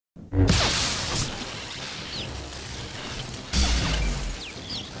General,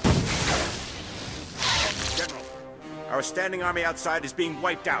 our standing army outside is being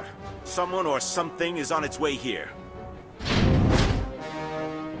wiped out. Someone or something is on its way here.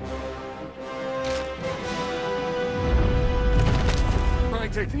 My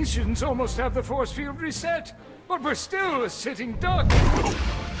technicians almost have the force field reset, but we're still a sitting duck.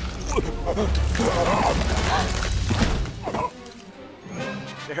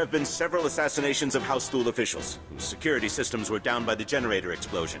 There have been several assassinations of House Thule officials, whose security systems were down by the generator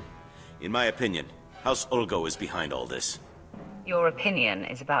explosion. In my opinion, House Ulgo is behind all this. Your opinion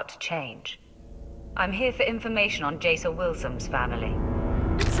is about to change. I'm here for information on Jason Wilson's family.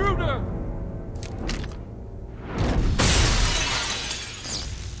 Intruder!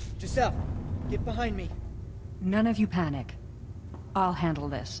 Giselle, get behind me. None of you panic. I'll handle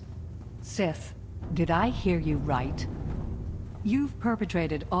this. Sith, did I hear you right? You've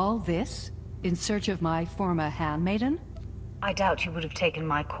perpetrated all this in search of my former handmaiden? I doubt you would have taken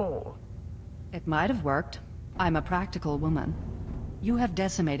my call. It might have worked. I'm a practical woman. You have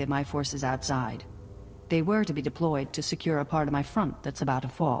decimated my forces outside. They were to be deployed to secure a part of my front that's about to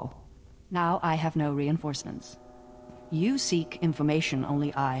fall. Now I have no reinforcements. You seek information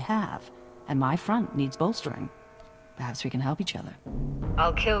only I have, and my front needs bolstering. Perhaps we can help each other.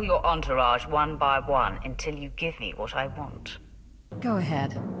 I'll kill your entourage one by one until you give me what I want. Go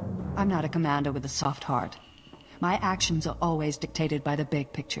ahead. I'm not a commander with a soft heart. My actions are always dictated by the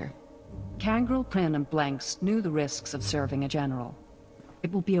big picture. Kangrel, Prin, and Blanks knew the risks of serving a general.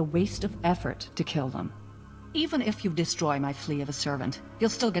 It will be a waste of effort to kill them. Even if you destroy my flea of a servant, you'll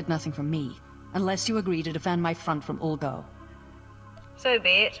still get nothing from me, unless you agree to defend my front from Ulgo. So be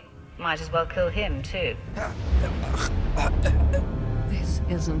it. Might as well kill him, too. This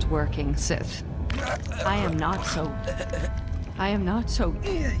isn't working, Sith. I am not so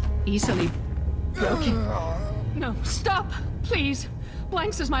easily broken. No, stop! Please!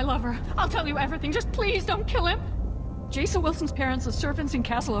 Blanks is my lover. I'll tell you everything. Just please don't kill him! Jason Wilson's parents are servants in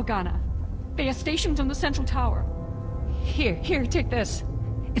Castle Aroghanna. They are stationed in the central tower. Here, take this.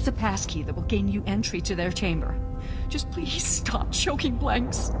 It's a passkey that will gain you entry to their chamber. Just please stop choking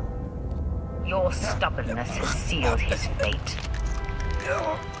Blanks. Your stubbornness has sealed his fate.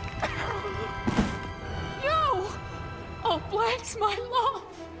 No! Oh, Blanks, my love!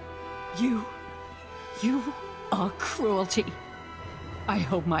 You are cruelty. I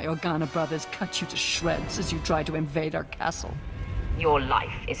hope my Aroghanna brothers cut you to shreds as you try to invade our castle. Your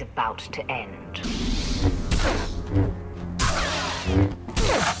life is about to end.